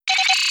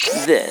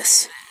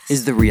This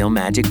is the Real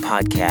Magic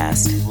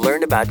Podcast.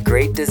 Learn about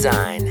great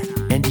design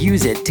and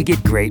use it to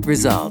get great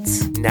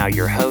results. Now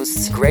your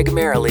hosts, Greg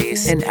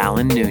Marilis and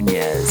Alan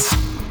Nunez.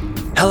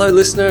 Hello,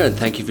 listener, and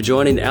thank you for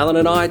joining Alan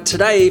and I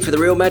today for the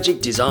Real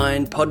Magic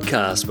Design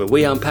Podcast, where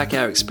we unpack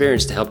our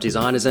experience to help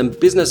designers and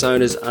business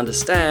owners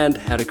understand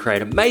how to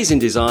create amazing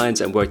designs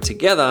and work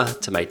together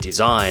to make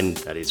design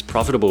that is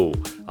profitable.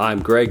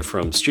 I'm Greg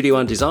from Studio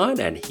One Design,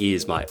 and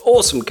here's my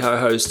awesome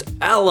co-host,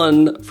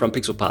 Alan from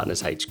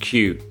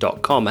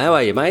PixelPartnersHQ.com. How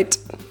are you, mate?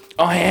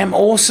 I am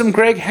awesome,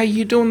 Greg. How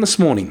you doing this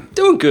morning?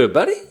 Doing good,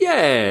 buddy.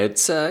 Yeah,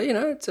 it's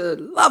it's a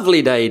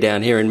lovely day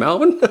down here in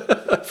Melbourne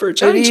for a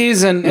change. It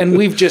is, and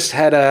we've just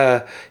had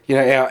our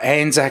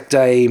Anzac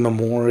Day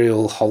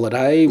memorial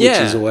holiday, which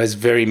is always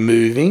very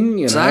moving.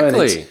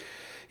 Exactly.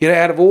 And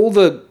out of all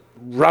the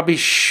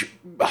rubbish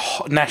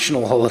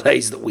national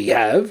holidays that we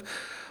have,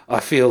 I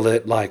feel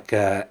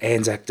that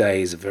Anzac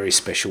Day is a very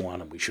special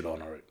one, and we should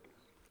honour it.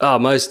 Oh,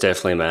 most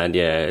definitely, man.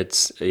 Yeah,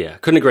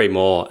 couldn't agree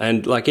more.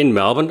 And like in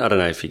Melbourne, I don't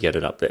know if you get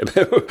it up there,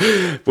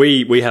 but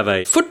we have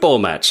a football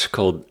match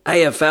called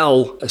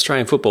AFL,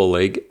 Australian Football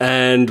League,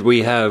 and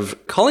we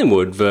have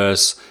Collingwood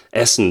versus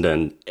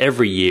Essendon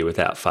every year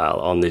without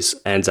fail on this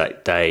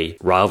Anzac Day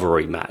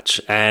rivalry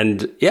match.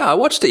 And yeah, I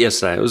watched it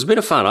yesterday. It was a bit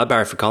of fun. I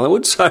barracked for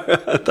Collingwood, so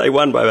they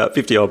won by about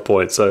 50 odd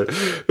points. So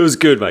it was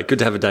good, mate. Good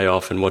to have a day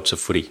off and watch the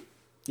footy.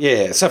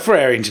 Yeah, so for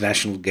our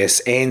international guests,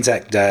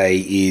 Anzac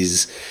Day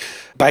is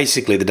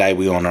basically the day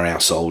we honour our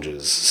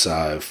soldiers,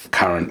 so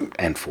current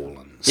and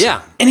fallen. So.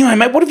 Yeah. Anyway,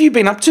 mate, what have you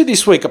been up to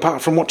this week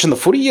apart from watching the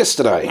footy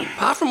yesterday?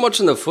 Apart from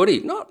watching the footy,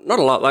 not a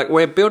lot. Like,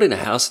 we're building a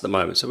house at the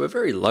moment, so we're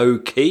very low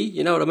key,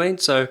 you know what I mean?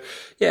 So,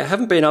 yeah,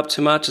 haven't been up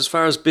too much. As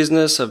far as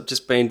business, I've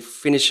just been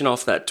finishing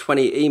off that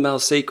 20 email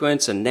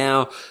sequence and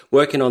now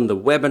working on the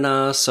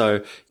webinar.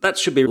 So that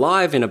should be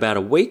live in about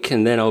a week,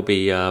 and then I'll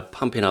be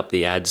pumping up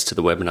the ads to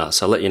the webinar.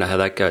 So I'll let you know how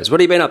that goes.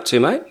 What have you been up to,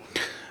 mate?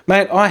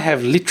 Mate, I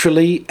have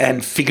literally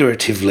and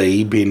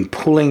figuratively been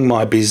pulling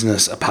my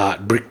business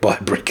apart brick by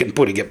brick and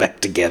putting it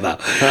back together.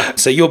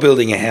 So you're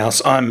building a house.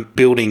 I'm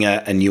building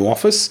a new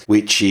office,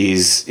 which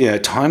is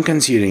time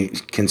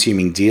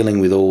consuming dealing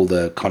with all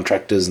the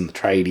contractors and the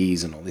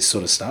tradies and all this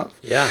sort of stuff.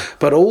 Yeah.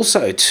 But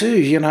also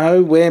too,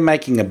 we're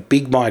making a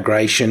big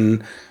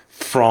migration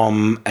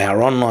from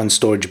our online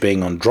storage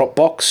being on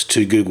Dropbox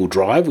to Google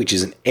Drive, which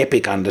is an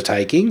epic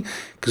undertaking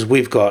because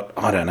we've got,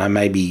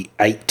 maybe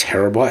 8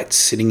 terabytes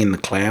sitting in the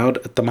cloud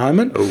at the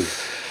moment.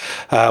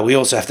 We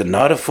also have to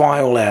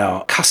notify all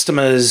our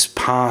customers,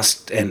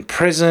 past and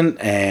present,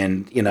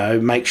 and,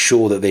 make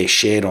sure that they're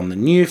shared on the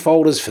new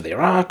folders for their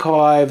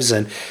archives.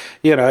 And,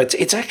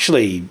 it's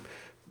actually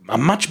a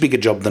much bigger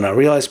job than I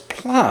realised.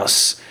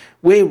 Plus,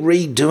 we're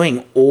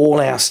redoing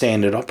all our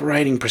standard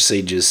operating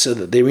procedures so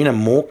that they're in a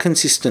more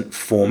consistent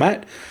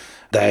format.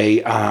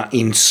 They are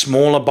in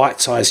smaller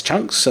bite-sized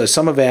chunks. So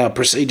some of our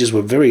procedures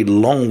were very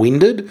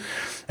long-winded.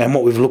 And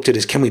what we've looked at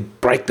is, can we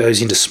break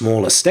those into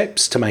smaller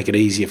steps to make it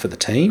easier for the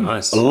team?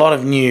 Nice. A lot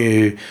of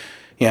new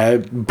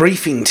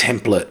briefing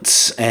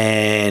templates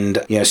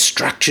and,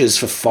 structures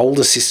for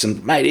folder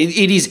systems. Mate,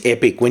 it is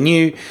epic. When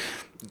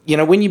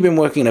when you've been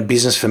working in a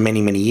business for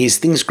many, many years,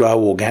 things grow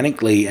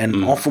organically,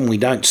 and often we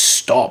don't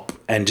stop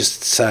and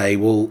just say,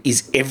 well,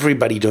 is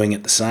everybody doing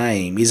it the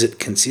same? Is it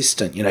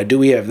consistent? Do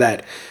we have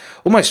that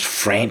almost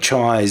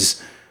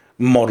franchise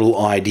model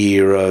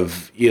idea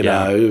of,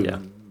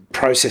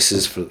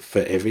 processes for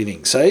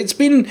everything? So it's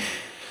been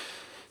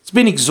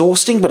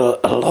exhausting, but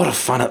a lot of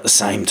fun at the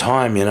same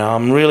time.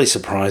 I'm really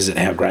surprised at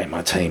how great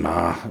my team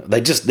are.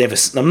 They just never,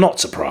 I'm not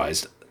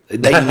surprised.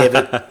 They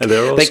never.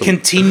 They're awesome. They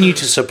continue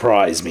to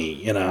surprise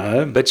me.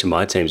 Bet you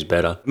my team's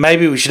better.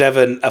 Maybe we should have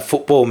a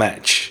football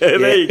match.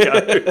 There you go.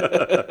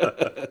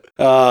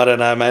 I don't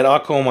know, mate. I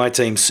call my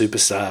team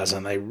superstars,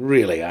 and they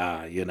really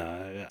are.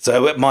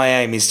 So my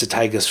aim is to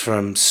take us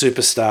from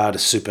superstar to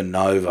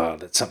supernova.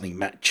 That's something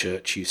Matt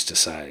Church used to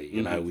say.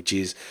 Which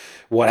is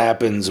what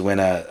happens when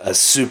a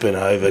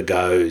supernova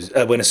goes,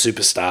 when a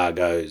superstar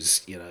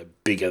goes,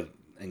 bigger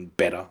and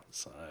better.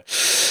 So.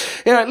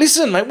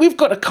 Listen, mate, we've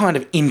got a kind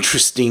of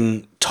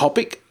interesting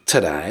topic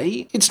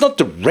today. It's not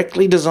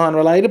directly design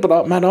related,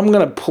 but mate, I'm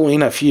going to pull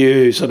in a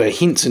few sort of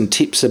hints and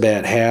tips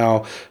about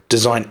how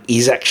design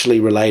is actually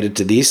related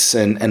to this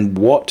and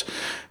what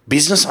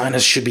business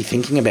owners should be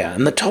thinking about.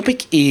 And the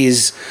topic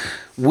is,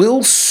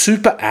 will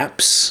super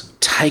apps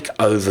take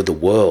over the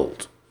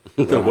world?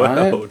 The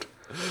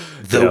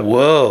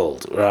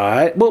world,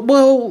 right?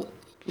 Well,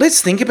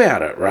 let's think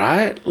about it,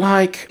 right?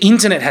 Like,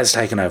 internet has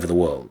taken over the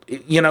world.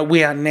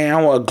 We are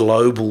now a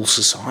global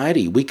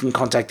society. We can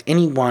contact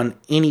anyone,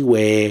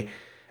 anywhere,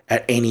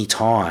 at any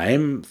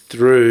time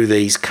through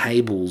these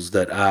cables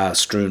that are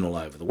strewn all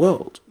over the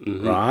world,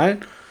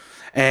 right?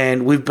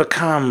 And we've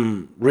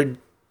become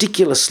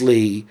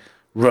ridiculously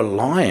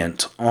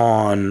reliant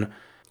on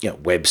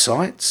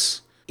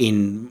websites,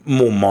 in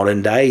more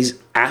modern days,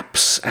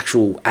 apps,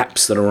 actual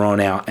apps that are on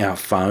our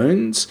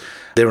phones.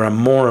 There are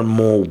more and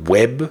more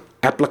web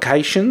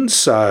applications.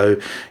 So,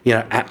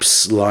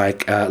 apps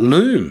like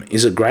Loom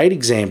is a great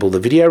example, the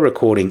video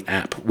recording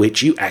app,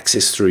 which you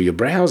access through your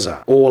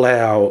browser. All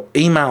our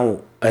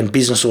email and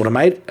business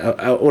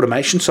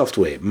automation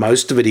software,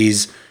 most of it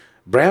is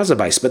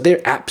browser-based, but they're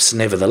apps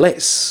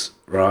nevertheless,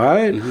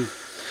 right?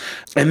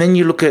 Mm-hmm. And then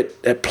you look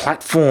at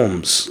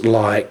platforms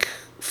like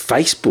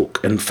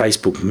Facebook and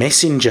Facebook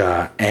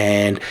Messenger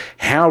and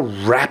how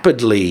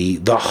rapidly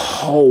the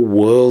whole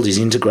world is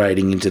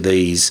integrating into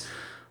these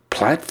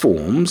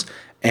platforms.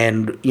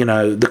 And,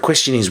 the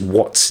question is,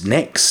 what's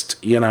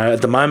next?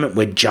 At the moment,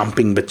 we're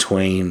jumping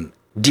between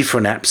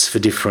different apps for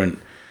different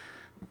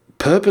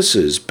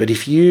purposes. But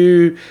if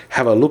you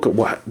have a look at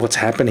what's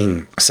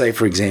happening, say,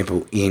 for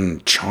example,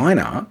 in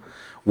China,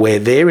 where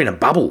they're in a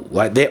bubble,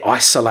 like they're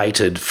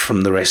isolated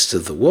from the rest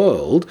of the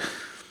world,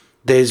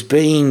 there's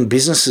been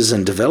businesses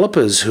and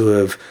developers who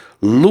have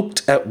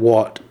looked at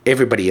what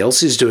everybody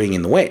else is doing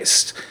in the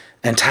West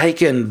and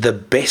taken the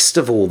best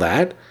of all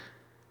that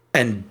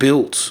and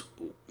built,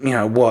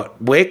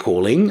 what we're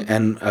calling,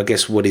 and I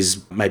guess what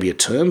is maybe a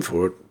term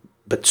for it,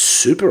 but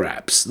super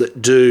apps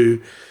that do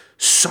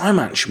so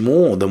much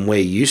more than we're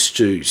used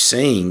to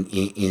seeing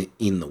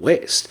in the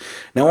West.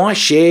 Now, I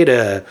shared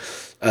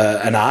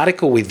an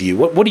article with you.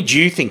 What did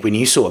you think when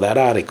you saw that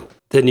article?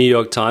 The New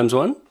York Times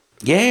one?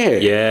 Yeah.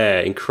 Yeah,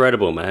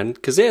 incredible, man.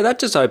 Because, that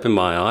just opened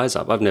my eyes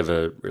up. I've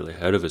never really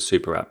heard of a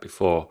super app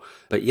before.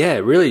 But,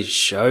 it really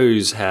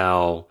shows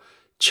how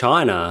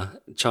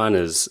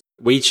China's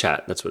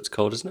WeChat, that's what it's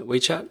called, isn't it?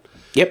 WeChat?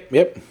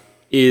 Yep.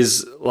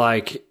 Is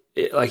like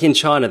in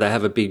China, they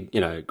have a big,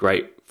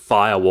 great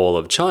firewall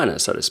of China,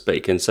 so to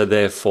speak. And so,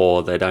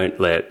 therefore, they don't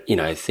let,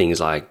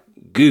 things like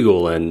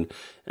Google and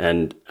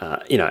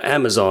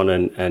Amazon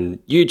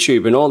and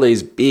YouTube and all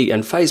these big,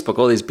 and Facebook,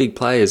 all these big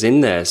players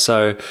in there.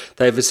 So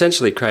they've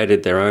essentially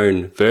created their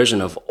own version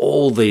of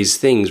all these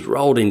things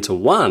rolled into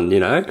one,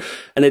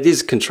 and it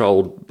is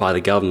controlled by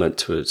the government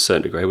to a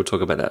certain degree. We'll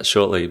talk about that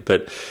shortly.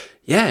 But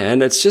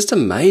and it's just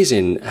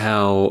amazing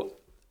how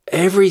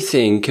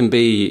everything can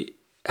be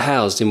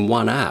housed in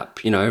one app,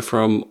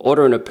 from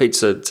ordering a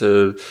pizza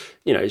to,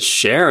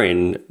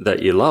 sharing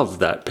that you love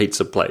that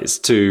pizza place,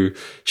 to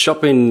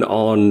shopping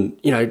on,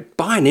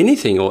 buying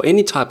anything or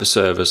any type of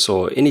service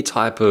or any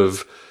type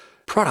of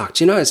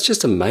product. It's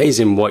just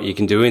amazing what you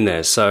can do in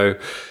there. So,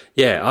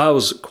 I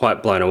was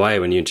quite blown away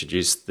when you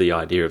introduced the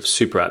idea of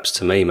super apps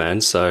to me, man.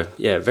 So,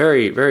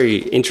 very, very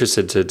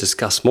interested to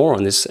discuss more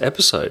on this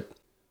episode.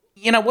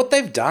 What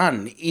they've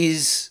done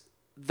is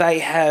they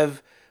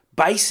have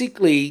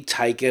basically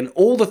taken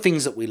all the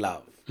things that we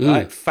love,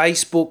 right?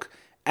 Facebook,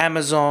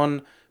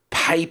 Amazon,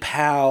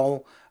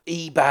 PayPal,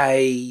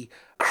 eBay,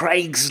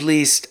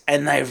 Craigslist,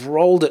 and they've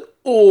rolled it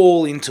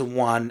all into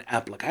one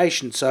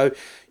application. So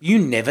you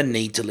never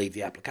need to leave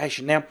the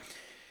application. Now,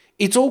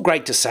 it's all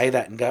great to say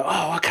that and go,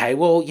 oh, okay,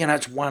 well,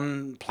 it's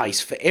one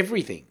place for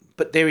everything.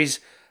 But there is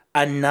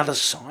another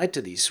side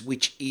to this,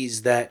 which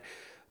is that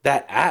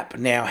app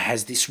now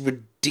has this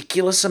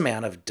ridiculous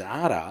amount of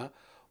data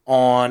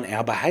on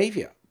our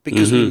behavior.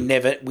 Because we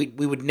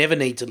would never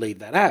need to leave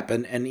that app.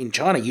 And in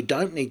China, you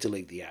don't need to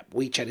leave the app.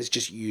 WeChat is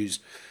just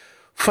used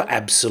for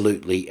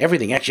absolutely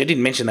everything. Actually, I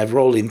didn't mention they've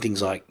rolled in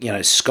things like,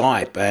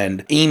 Skype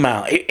and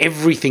email.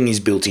 Everything is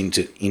built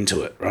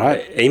into it,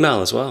 right?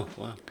 Email as well.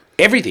 Wow.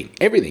 Everything.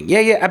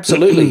 Yeah,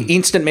 absolutely.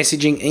 Instant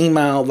messaging,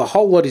 email, the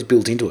whole lot is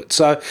built into it.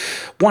 So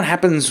what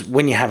happens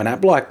when you have an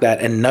app like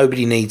that and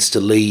nobody needs to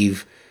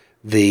leave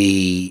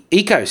the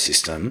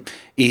ecosystem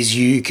is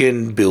you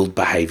can build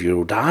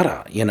behavioral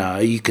data.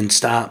 You can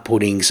start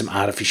putting some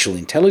artificial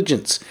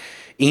intelligence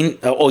in,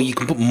 or you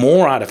can put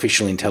more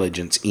artificial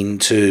intelligence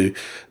into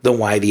the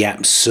way the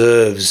app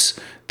serves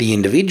the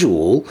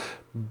individual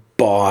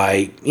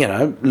by,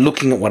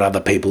 looking at what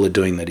other people are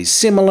doing that is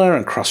similar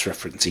and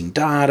cross-referencing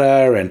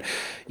data. And,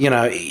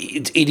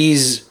 it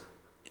is,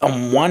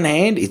 on one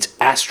hand, it's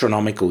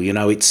astronomical.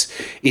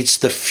 It's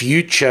the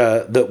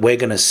future that we're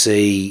going to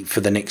see for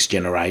the next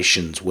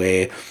generations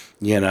where,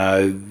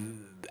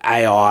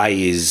 AI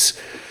is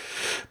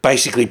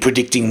basically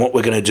predicting what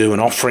we're going to do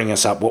and offering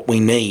us up what we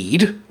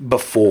need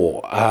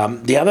before.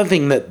 The other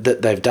thing that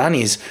they've done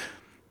is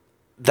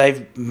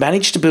they've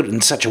managed to build it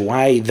in such a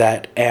way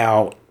that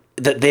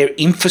their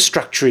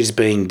infrastructure is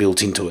being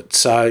built into it.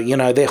 So,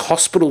 their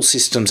hospital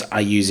systems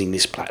are using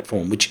this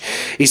platform, which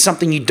is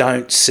something you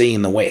don't see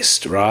in the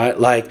West, right?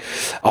 Like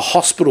a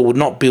hospital would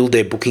not build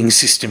their booking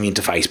system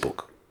into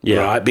Facebook,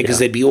 right? Because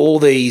there'd be all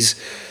these,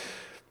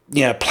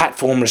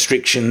 platform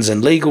restrictions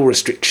and legal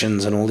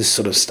restrictions and all this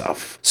sort of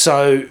stuff.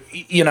 So,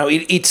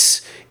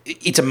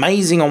 it's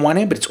amazing on one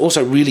hand, but it's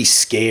also really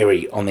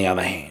scary on the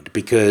other hand,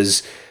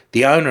 because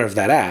the owner of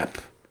that app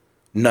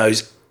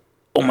knows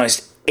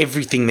almost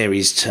everything there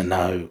is to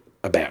know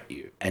about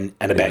you and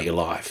about your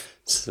life.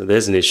 So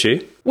there's an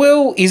issue.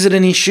 Well, is it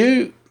an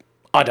issue?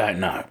 I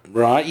don't know,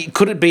 right?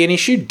 Could it be an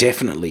issue?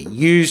 Definitely.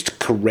 Used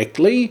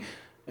correctly,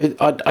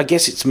 I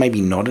guess it's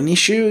maybe not an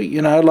issue.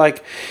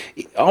 Like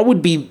I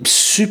would be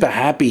super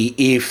happy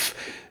if,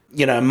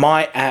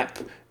 my app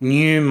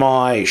knew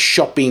my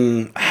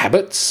shopping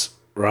habits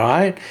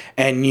right?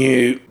 And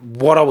knew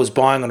what I was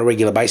buying on a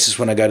regular basis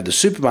when I go to the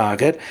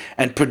supermarket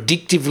and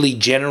predictively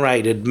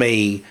generated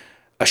me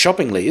a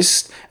shopping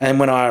list. And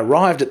when I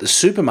arrived at the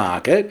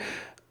supermarket,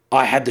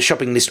 I had the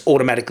shopping list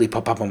automatically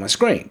pop up on my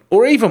screen.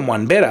 Or even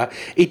one better,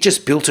 it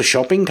just built a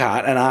shopping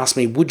cart and asked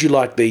me, would you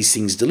like these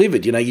things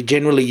delivered? You know, you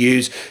generally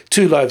use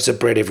 2 loaves of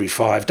bread every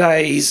 5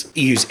 days,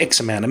 you use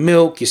X amount of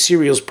milk, your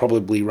cereals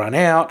probably run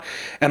out,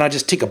 and I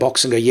just tick a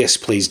box and go, yes,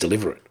 please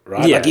deliver it,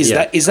 right? Yeah,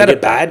 like, is that a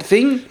bad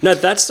thing? No,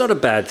 that's not a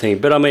bad thing.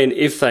 But I mean,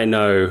 if they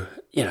know,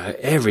 you know,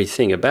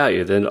 everything about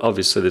you, then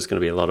obviously there's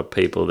going to be a lot of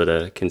people that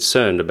are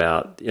concerned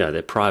about, you know,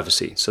 their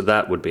privacy. So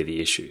that would be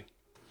the issue.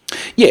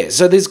 Yeah,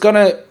 so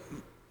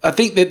I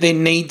think that there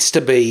needs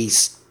to be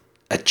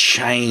a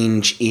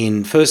change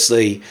in,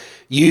 firstly,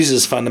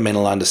 users'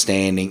 fundamental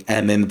understanding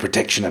and then the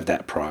protection of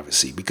that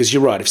privacy. Because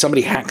you're right, if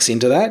somebody hacks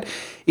into that,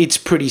 it's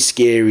pretty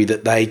scary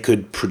that they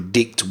could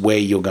predict where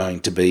you're going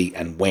to be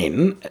and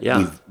when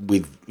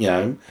with you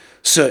know,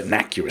 certain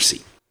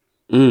accuracy.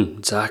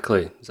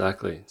 Exactly.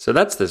 So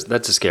that's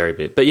a scary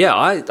bit. But yeah,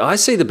 I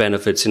see the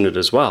benefits in it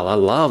as well. I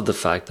love the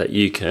fact that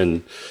you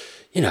can,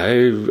 you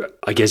know,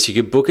 I guess you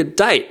could book a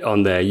date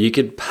on there. You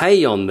could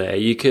pay on there.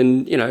 You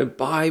can, you know,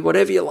 buy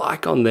whatever you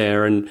like on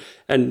there and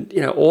you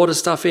know, order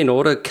stuff in,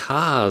 order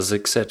cars,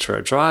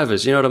 etc.,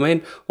 drivers, you know what I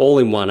mean? All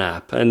in one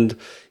app. And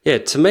yeah,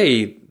 to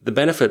me, the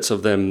benefits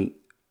of them,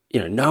 you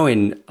know,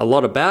 knowing a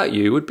lot about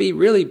you would be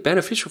really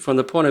beneficial from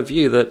the point of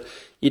view that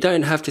you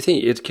don't have to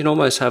think. It can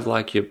almost have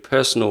like your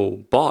personal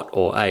bot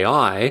or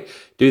AI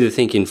do the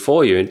thinking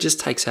for you. And it just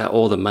takes out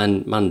all the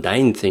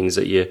mundane things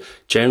that you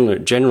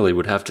generally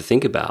would have to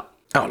think about.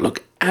 Oh,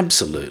 look,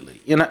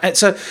 absolutely. You know, and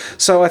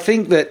so I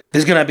think that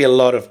there's going to be a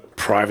lot of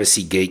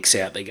privacy geeks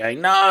out there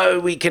going,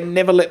 no, we can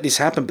never let this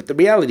happen. But the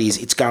reality is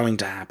it's going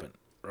to happen,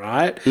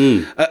 right?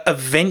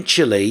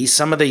 Eventually,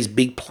 some of these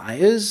big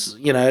players,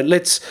 you know,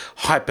 let's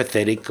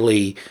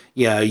hypothetically,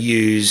 you know,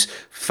 use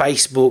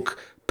Facebook,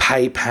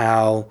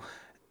 PayPal,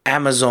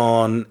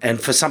 Amazon, and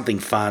for something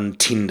fun,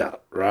 Tinder,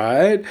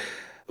 right?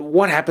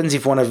 What happens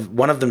if one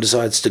of them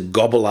decides to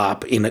gobble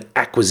up in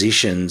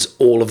acquisitions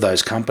all of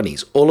those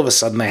companies? All of a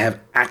sudden they have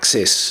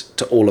access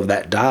to all of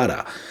that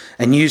data.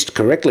 And used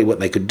correctly, what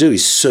they could do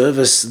is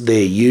service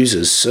their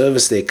users,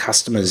 service their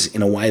customers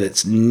in a way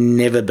that's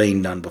never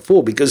been done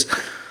before. Because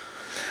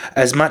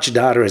as much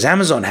data as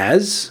Amazon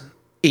has,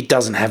 it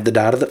doesn't have the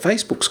data that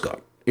Facebook's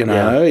got. You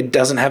know, It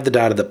doesn't have the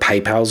data that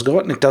PayPal's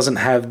got, and it doesn't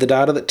have the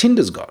data that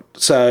Tinder's got.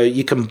 So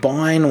you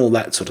combine all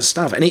that sort of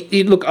stuff. And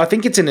look, I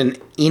think it's an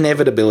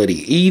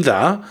inevitability.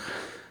 Either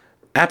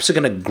apps are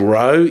going to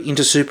grow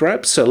into super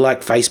apps. So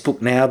like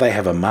Facebook now, they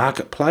have a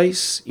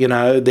marketplace. You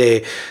know,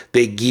 they're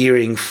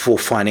gearing for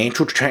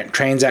financial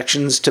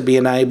transactions to be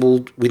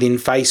enabled within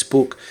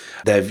Facebook.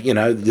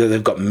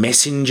 They've got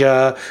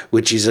Messenger,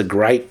 which is a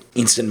great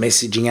instant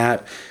messaging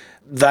app.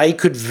 They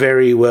could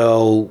very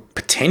well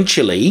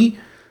potentially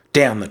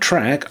down the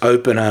track,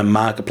 open a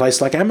marketplace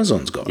like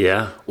Amazon's got.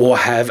 Yeah. Or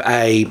have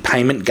a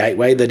payment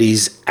gateway that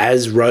is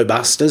as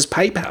robust as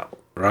PayPal,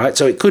 right?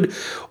 So it could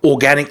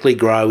organically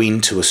grow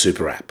into a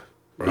super app,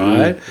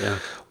 right? Yeah.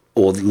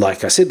 Or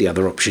like I said, the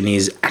other option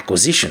is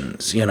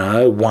acquisitions. You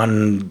know,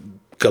 one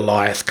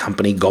Goliath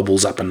company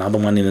gobbles up another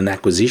one in an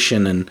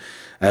acquisition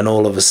and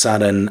all of a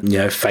sudden, you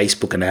know,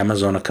 Facebook and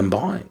Amazon are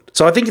combined.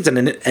 So I think it's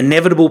an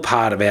inevitable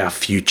part of our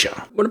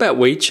future. What about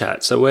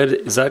WeChat? So where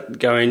is that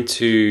going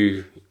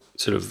to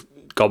sort of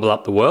gobble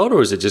up the world,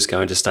 or is it just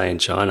going to stay in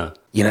China?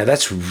 You know,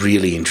 that's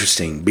really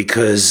interesting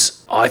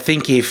because I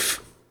think if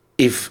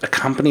a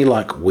company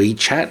like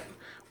WeChat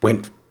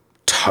went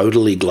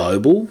totally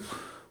global,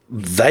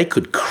 they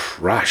could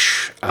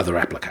crush other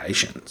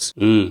applications.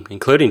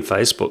 Including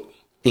Facebook.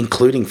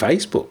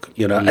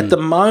 You know, at the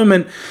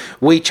moment,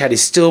 WeChat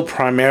is still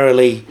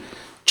primarily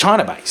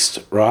China-based,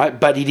 right?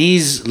 But it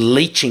is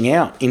leaching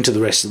out into the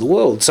rest of the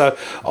world. So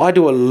I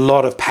do a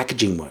lot of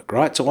packaging work,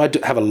 right? So I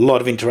have a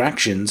lot of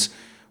interactions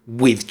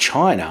with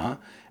China.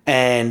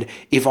 And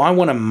if I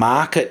want to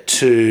market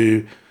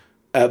to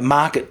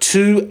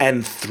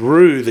and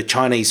through the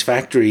Chinese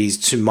factories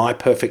to my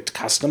perfect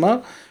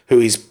customer, who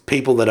is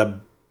people that are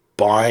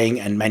buying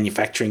and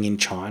manufacturing in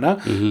China,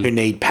 who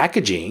need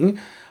packaging,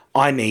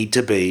 I need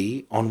to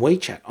be on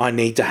WeChat. I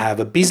need to have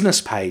a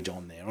business page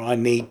on there. I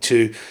need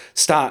to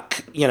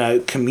start, you know,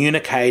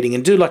 communicating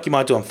and do like you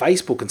might do on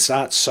Facebook and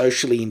start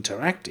socially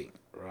interacting,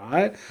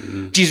 right?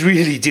 Which is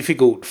really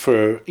difficult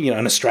for, you know,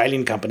 an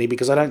Australian company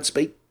because I don't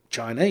speak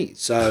Chinese.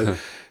 So,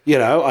 you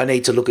know, I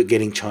need to look at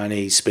getting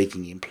Chinese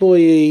speaking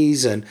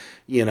employees and,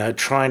 you know,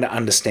 trying to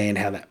understand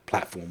how that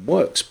platform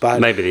works.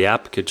 But maybe the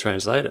app could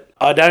translate it.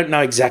 I don't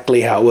know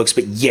exactly how it works,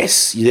 but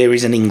yes, there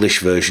is an English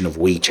version of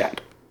WeChat.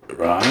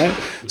 Right,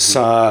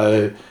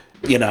 so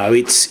you know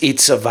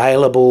it's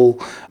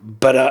available,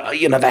 but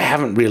you know they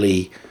haven't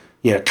really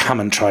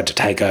come and tried to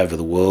take over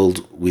the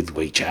world with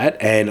WeChat,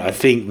 and I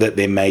think that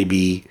there may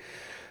be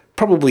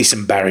probably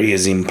some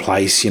barriers in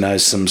place,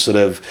 some sort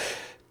of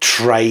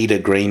trade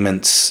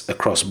agreements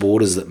across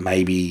borders that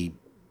maybe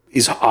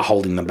are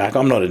holding them back.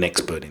 I'm not an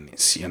expert in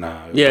this, Yeah,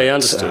 but, I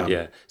understood.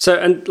 Yeah. So,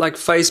 and like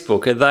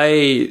Facebook, are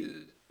they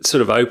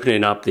sort of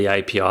opening up the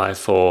API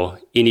for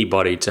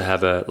anybody to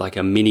have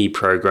a mini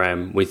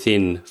program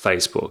within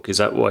Facebook? Is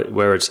that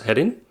where it's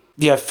heading?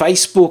 Yeah,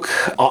 Facebook,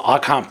 I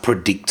can't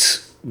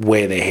predict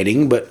where they're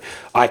heading, but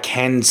I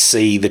can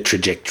see the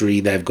trajectory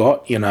they've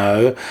got.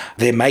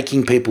 They're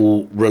making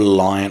people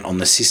reliant on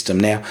the system.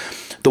 Now,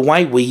 the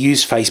way we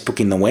use Facebook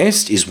in the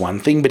West is one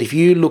thing, but if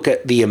you look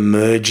at the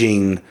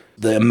emerging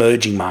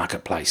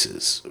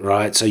marketplaces,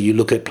 right? So you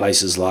look at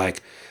places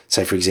like,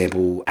 say, for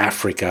example,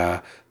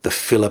 Africa, the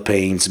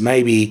Philippines,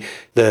 maybe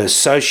the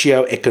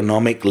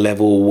socio-economic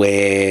level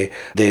where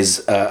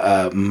there's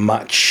a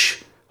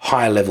much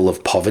higher level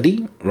of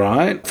poverty,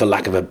 right? For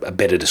lack of a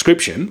better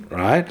description,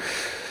 right?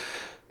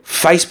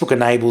 Facebook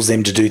enables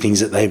them to do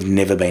things that they've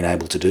never been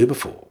able to do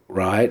before,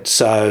 right?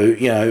 So,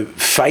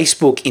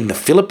 Facebook in the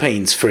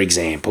Philippines, for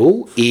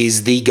example,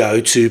 is the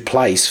go-to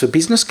place for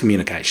business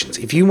communications.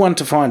 If you want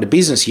to find a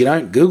business, you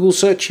don't Google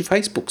search, you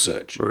Facebook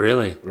search.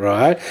 Really?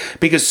 Right?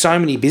 Because so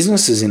many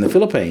businesses in the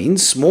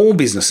Philippines, small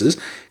businesses,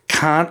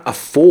 can't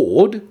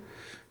afford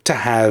to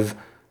have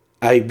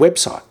a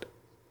website.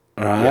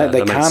 Right? Yeah,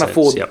 they can't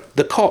afford Yep.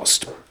 the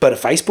cost, but a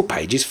Facebook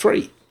page is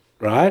free,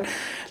 right?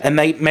 And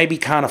they maybe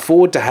can't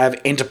afford to have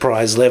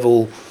enterprise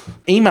level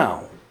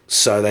email,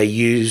 so they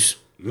use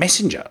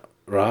Messenger,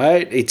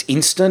 right? It's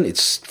instant,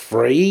 it's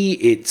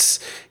free,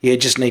 you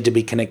just need to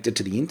be connected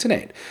to the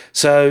internet.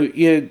 So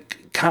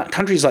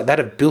countries like that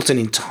have built an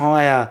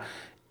entire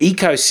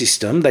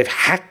ecosystem. They've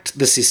hacked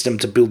the system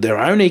to build their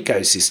own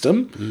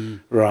ecosystem,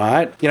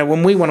 right?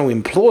 When we want to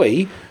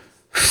employ,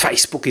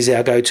 Facebook is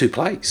our go-to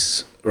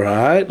place.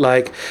 Right?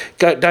 Like,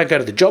 don't go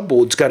to the job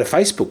boards, go to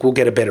Facebook. We'll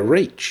get a better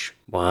reach.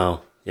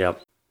 Wow.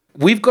 Yep.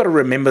 We've got to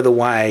remember the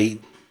way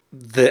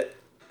that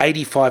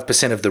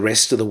 85% of the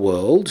rest of the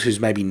world, who's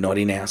maybe not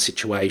in our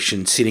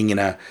situation, sitting in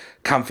a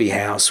comfy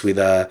house with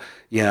an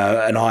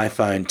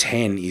iPhone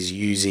 10, is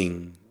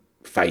using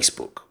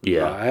Facebook. Yeah.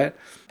 Right?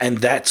 And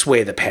that's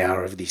where the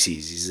power of this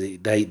is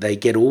they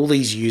get all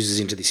these users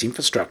into this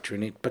infrastructure,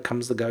 and it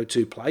becomes the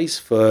go-to place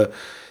for,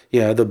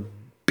 the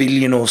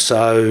billion or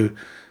so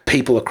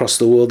people across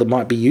the world that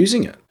might be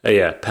using it.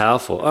 Yeah,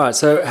 powerful. All right,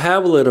 so how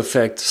will it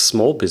affect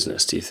small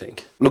business, do you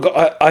think? Look,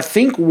 I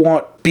think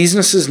what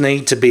businesses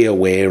need to be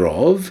aware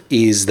of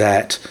is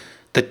that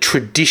the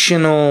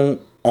traditional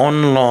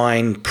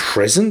online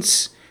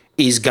presence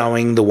is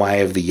going the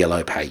way of the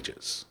yellow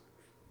pages.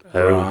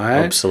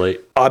 Right?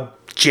 Obsolete. I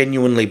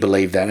genuinely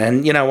believe that.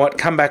 And you know what?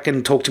 Come back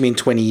and talk to me in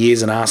 20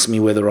 years and ask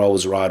me whether I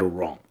was right or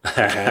wrong.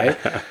 Okay?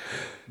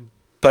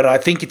 But I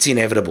think it's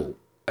inevitable.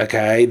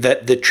 Okay,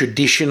 that the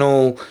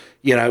traditional,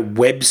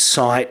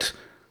 website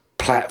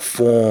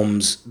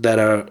platforms that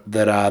are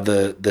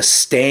the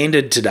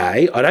standard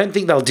today, I don't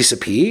think they'll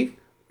disappear,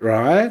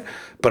 right?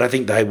 But I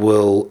think they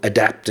will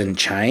adapt and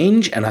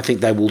change, and I think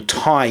they will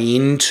tie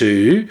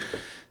into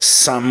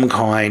some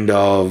kind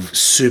of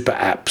super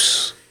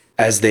apps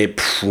as their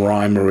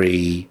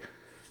primary.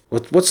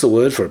 What's the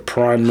word for it?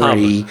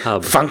 Primary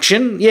hub.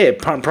 Function? Yeah,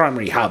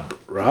 primary hub,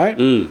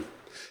 right?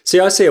 See,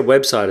 I see a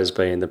website as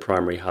being the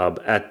primary hub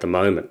at the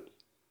moment.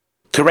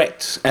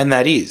 Correct. And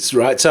that is,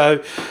 right?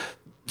 So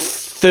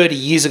 30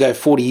 years ago,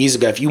 40 years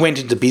ago, if you went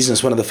into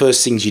business, one of the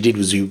first things you did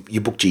was you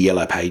booked your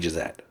yellow pages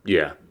ad.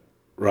 Yeah.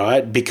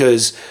 Right?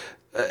 Because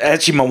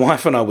actually my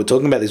wife and I were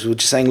talking about this. We were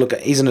just saying, look,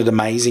 isn't it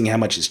amazing how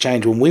much it's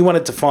changed? When we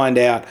wanted to find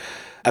out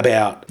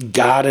about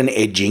garden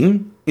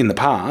edging in the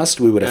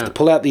past, we would have to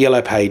pull out the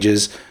yellow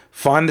pages,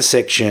 find the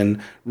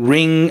section,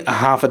 ring a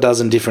half a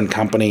dozen different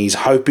companies,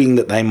 hoping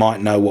that they might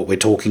know what we're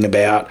talking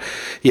about,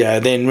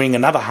 then ring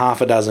another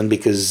half a dozen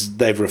because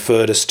they've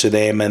referred us to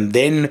them, and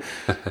then,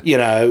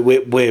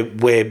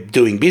 we're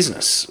doing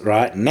business,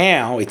 right?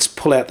 Now it's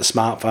pull out the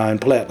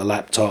smartphone, pull out the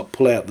laptop,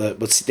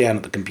 let's sit down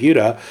at the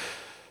computer,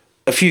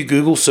 a few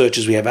Google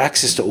searches, we have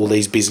access to all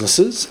these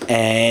businesses,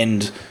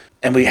 and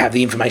we have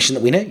the information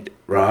that we need,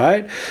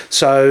 right?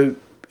 So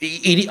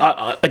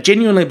I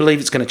genuinely believe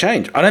it's going to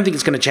change. I don't think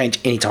it's going to change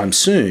anytime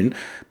soon,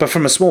 but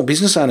from a small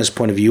business owner's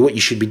point of view, what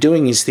you should be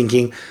doing is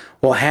thinking,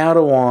 well, how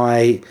do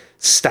I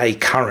stay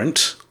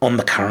current on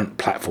the current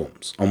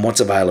platforms, on what's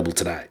available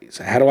today?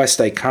 So how do I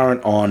stay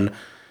current on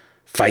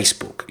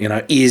Facebook?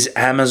 Is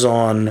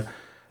Amazon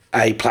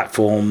a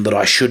platform that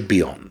I should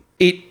be on?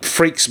 It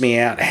freaks me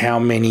out how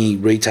many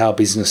retail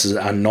businesses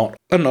are not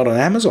on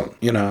Amazon.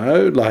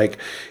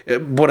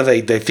 What are they?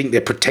 They think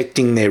they're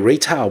protecting their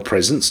retail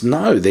presence.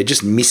 No, they're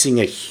just missing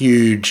a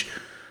huge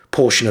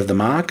portion of the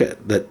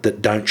market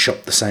that don't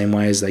shop the same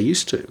way as they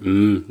used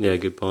to. Yeah,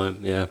 good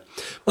point. Yeah.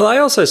 Well, I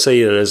also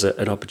see it as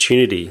an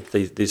opportunity,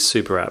 this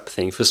super app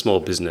thing for small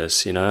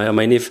business. I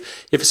mean,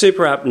 if a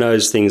super app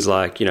knows things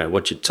like,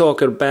 what you're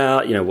talking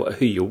about,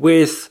 who you're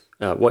with,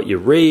 what you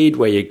read,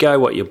 where you go,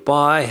 what you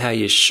buy, how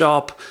you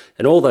shop,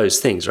 and all those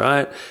things,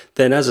 right?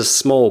 Then as a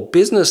small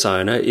business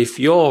owner, if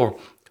you're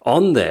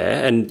on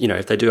there and,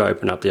 if they do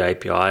open up the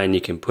API and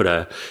you can put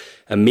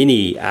a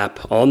mini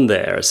app on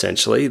there,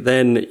 essentially,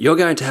 then you're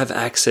going to have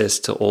access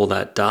to all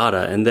that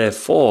data, and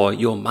therefore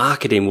your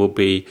marketing will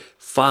be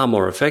far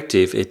more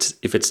effective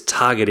if it's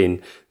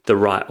targeting the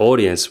right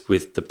audience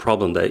with the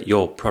problem that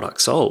your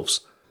product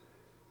solves.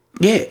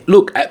 Yeah,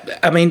 look,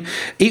 I mean,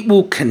 it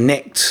will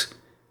connect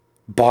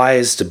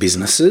buyers to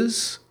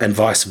businesses and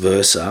vice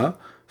versa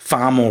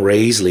far more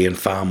easily and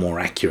far more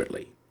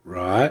accurately.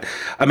 Right.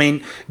 I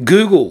mean,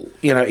 Google,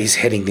 is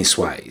heading this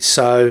way.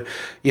 So,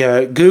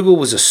 Google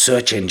was a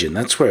search engine.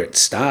 That's where it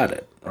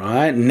started.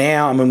 Right.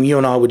 Now, I mean, you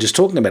and I were just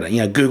talking about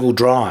it. Google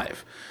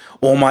Drive,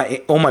 all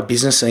my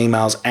business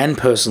emails and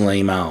personal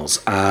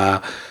emails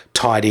are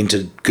tied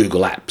into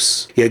Google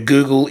Apps.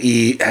 Google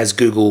has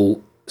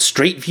Google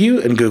Street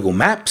View and Google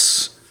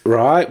Maps,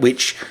 right,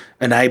 which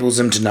enables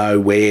them to know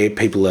where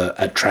people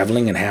are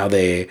traveling and how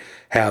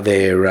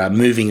they're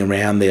moving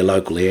around their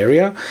local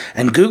area.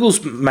 And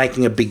Google's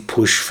making a big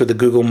push for the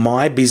Google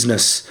My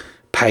Business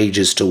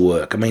pages to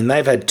work. I mean,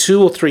 they've had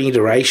 2 or 3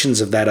 iterations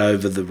of that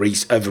over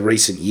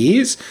recent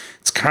years.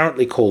 It's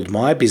currently called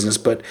My Business,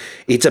 but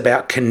it's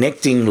about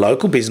connecting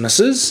local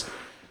businesses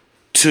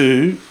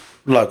to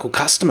local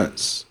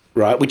customers,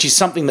 right? Which is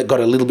something that got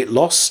a little bit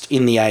lost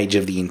in the age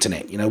of the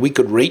internet. We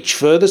could reach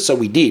further, so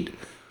we did.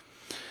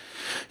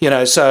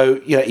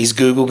 Is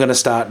Google going to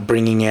start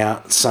bringing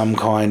out some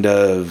kind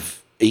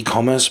of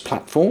e-commerce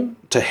platform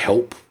to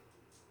help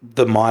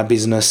the My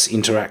Business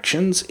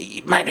interactions?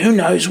 Mate, who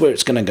knows where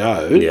it's going to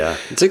go? Yeah,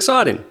 it's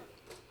exciting.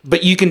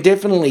 But you can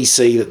definitely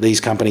see that these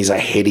companies are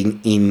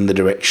heading in the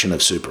direction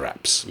of super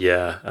apps.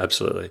 Yeah,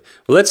 absolutely.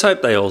 Well, let's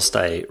hope they all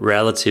stay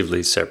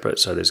relatively separate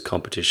so there's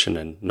competition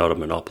and not a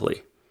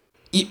monopoly.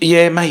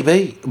 Yeah,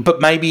 maybe.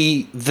 But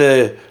maybe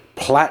the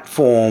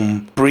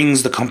platform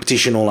brings the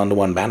competition all under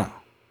one banner.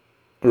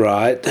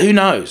 Right? Who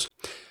knows?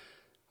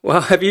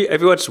 Well, have you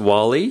watched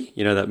WALL-E?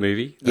 You know that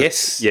movie?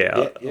 Yes.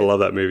 Yeah, I love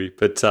that movie.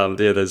 But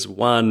there's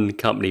one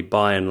company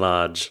by and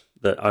large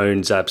that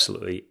owns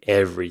absolutely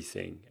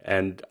everything.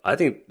 And I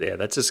think,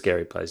 that's a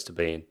scary place to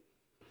be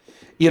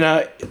in.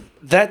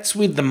 That's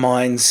with the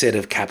mindset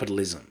of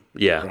capitalism.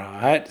 Yeah.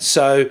 Right?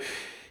 So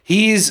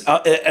here's,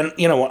 and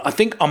you know what, I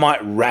think I might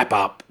wrap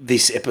up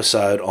this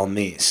episode on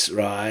this,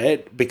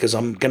 right? Because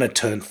I'm going to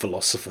turn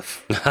philosopher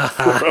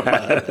for a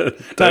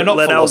moment. No,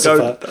 not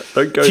philosopher.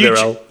 Don't go there,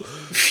 Al.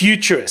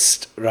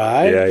 Futurist,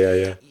 right?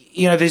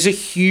 Yeah. There's a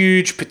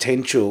huge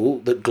potential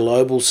that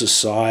global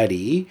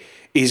society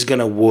is going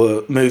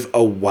to move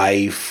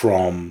away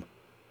from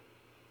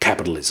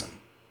capitalism,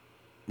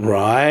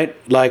 right?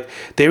 Like,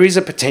 there is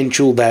a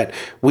potential that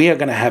we are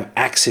going to have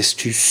access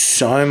to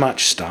so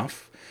much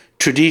stuff.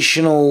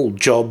 Traditional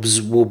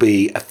jobs will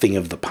be a thing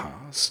of the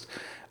past.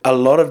 A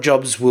lot of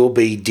jobs will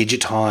be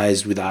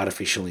digitized with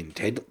artificial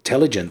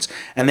intelligence.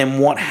 And then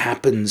what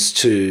happens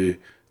to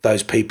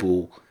those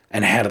people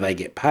and how do they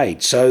get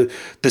paid? So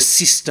the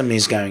system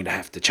is going to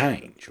have to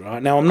change,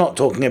 right? Now, I'm not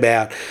talking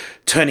about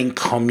turning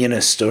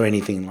communist or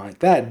anything like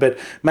that, but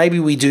maybe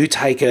we do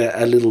take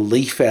a little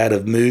leaf out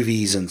of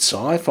movies and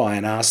sci-fi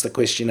and ask the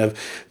question of,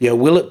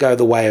 will it go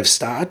the way of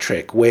Star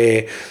Trek,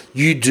 where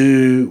you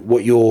do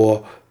what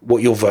your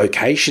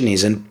vocation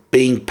is, and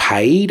being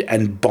paid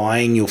and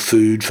buying your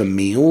food for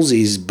meals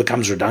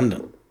becomes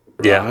redundant,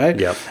 right?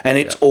 Yeah. And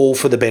it's all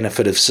for the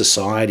benefit of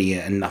society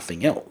and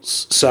nothing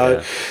else.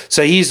 So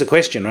here's the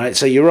question, right?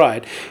 So you're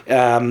right.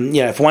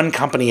 If one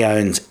company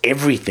owns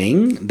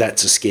everything,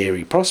 that's a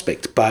scary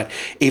prospect. But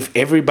if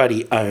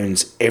everybody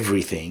owns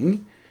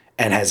everything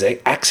and has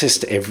access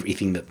to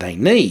everything that they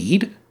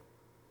need,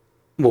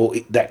 well,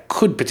 that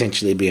could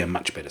potentially be a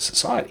much better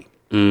society.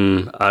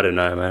 I don't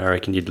know, man. I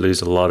reckon you'd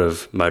lose a lot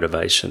of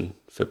motivation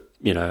for,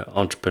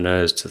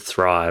 entrepreneurs to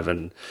thrive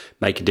and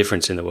make a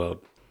difference in the world.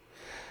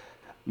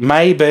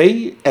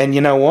 Maybe. And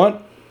you know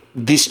what?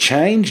 This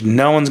change,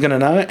 no one's going to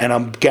know. And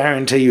I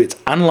guarantee you it's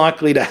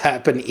unlikely to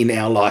happen in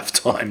our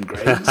lifetime,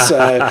 Greg.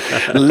 So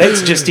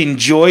let's just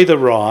enjoy the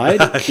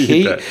ride.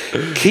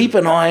 Keep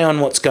an eye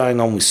on what's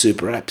going on with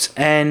super apps.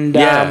 And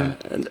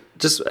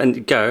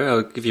go.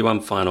 I'll give you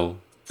one final.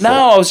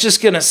 No, I was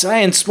just going to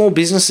say, and small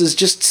businesses,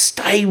 just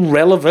stay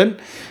relevant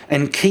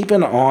and keep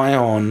an eye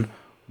on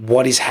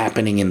what is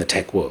happening in the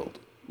tech world.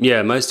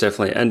 Yeah, most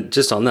definitely. And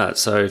just on that,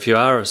 so if you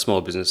are a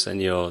small business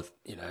and you're,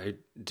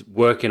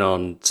 working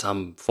on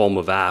some form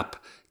of app,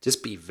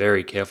 just be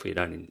very careful you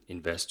don't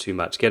invest too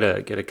much. Get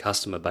a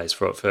customer base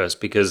for it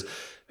first, because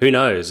who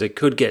knows, it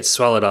could get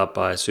swallowed up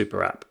by a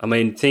super app. I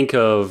mean, think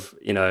of,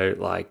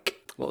 like,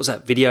 what was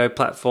that video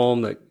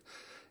platform that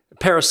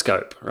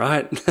Periscope,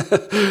 right?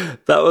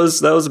 that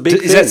was a big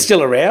thing. Is that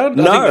still around?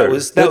 No, I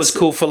think that was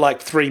cool for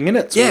like 3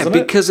 minutes. Yeah, wasn't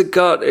it? because it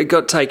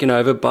got taken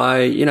over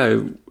by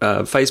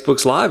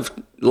Facebook's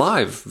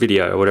live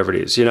video or whatever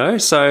it is.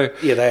 So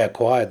yeah, they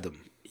acquired them.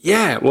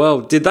 Yeah,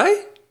 well, did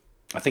they?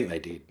 I think they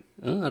did.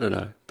 Oh, I don't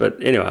know, but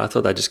anyway, I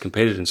thought they just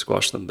competed and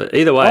squashed them. But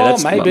either way,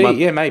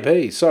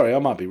 maybe. Sorry, I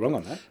might be wrong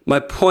on that. My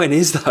point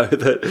is though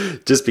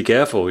that just be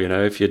careful.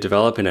 If you're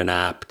developing an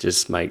app,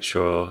 just make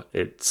sure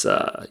it's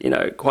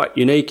quite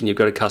unique and you've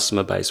got a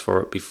customer base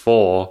for it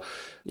before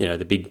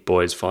the big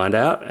boys find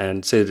out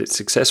and see that it's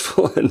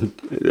successful and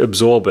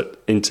absorb it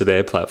into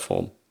their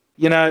platform.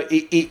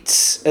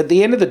 It's at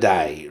the end of the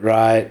day,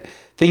 right?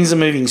 Things are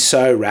moving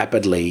so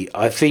rapidly.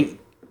 I think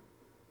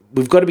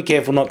we've got to be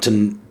careful not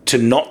to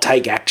not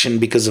take action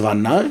because of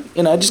unknown.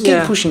 Just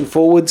keep pushing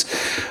forwards.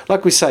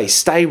 Like we say,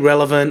 stay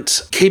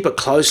relevant, keep a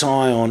close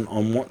eye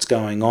on what's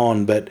going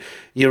on. But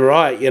you're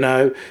right,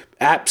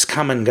 apps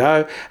come and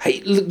go.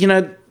 Hey,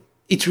 look,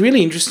 it's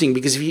really interesting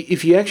because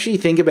if you actually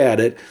think about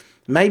it,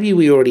 maybe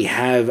we already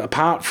have,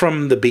 apart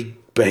from the big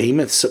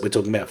behemoths that we're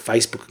talking about,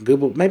 Facebook and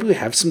Google, maybe we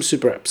have some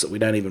super apps that we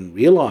don't even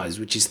realise,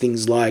 which is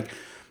things like,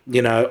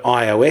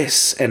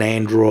 iOS and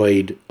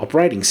Android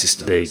operating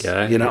systems.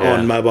 There you go.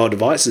 On mobile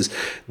devices.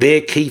 Their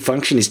key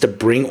function is to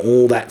bring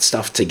all that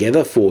stuff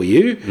together for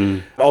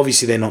you.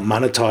 Obviously, they're not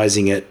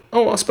monetizing it.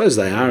 Oh, I suppose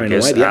they are in a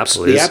way.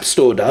 The App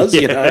Store does,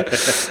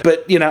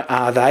 But,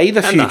 are they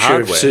the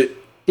future of...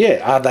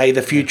 are they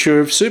the future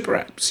of super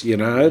apps,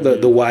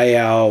 the way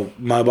our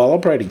mobile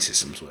operating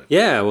systems work?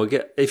 Yeah, well,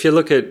 if you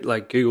look at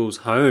like Google's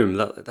Home,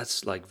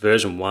 that's like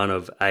version 1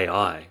 of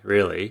AI,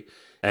 really.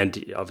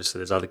 And obviously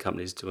there's other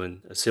companies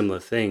doing a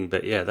similar thing.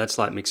 But yeah, that's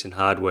like mixing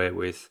hardware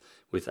with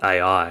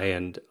AI.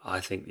 And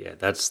I think,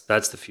 that's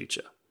the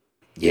future.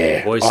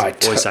 Yeah.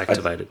 Voice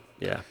activated.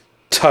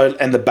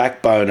 And the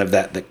backbone of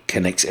that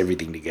connects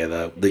everything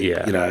together.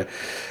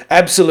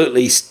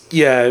 Absolutely,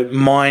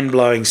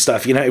 mind-blowing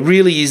stuff. It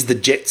really is the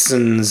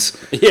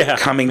Jetsons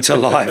coming to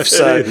life.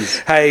 So,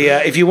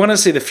 hey, if you want to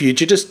see the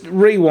future, just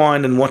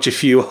rewind and watch a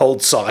few old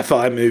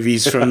sci-fi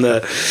movies from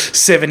the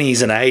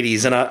 70s and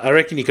 80s. And I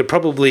reckon you could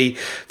probably,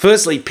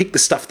 firstly, pick the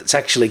stuff that's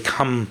actually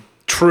come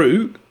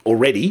true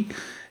already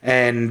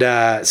and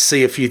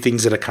see a few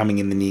things that are coming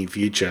in the near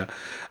future.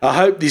 I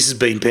hope this has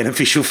been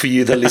beneficial for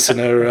you, the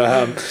listener.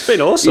 It's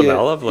been awesome,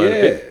 Al. I've learned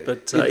a bit.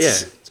 But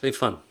it's been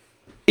fun.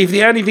 If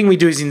the only thing we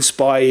do is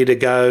inspire you to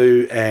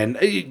go and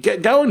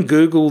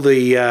Google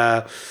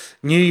the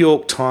New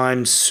York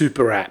Times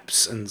super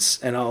apps, and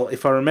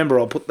if I remember,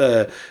 I'll put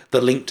the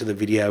link to the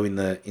video in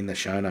the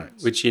show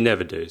notes. Which you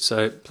never do,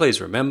 so please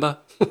remember.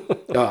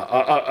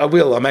 I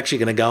will. I'm actually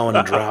going to go on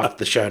and draft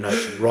the show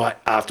notes right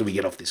after we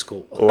get off this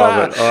call.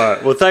 Love it. All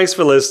right. Well, thanks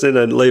for listening,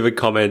 and leave a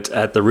comment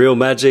at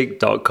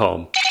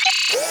therealmagic.com.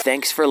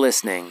 Thanks for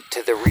listening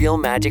to The Real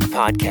Magic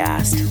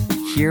Podcast.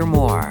 Hear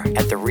more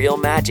at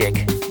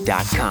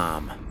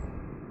therealmagic.com.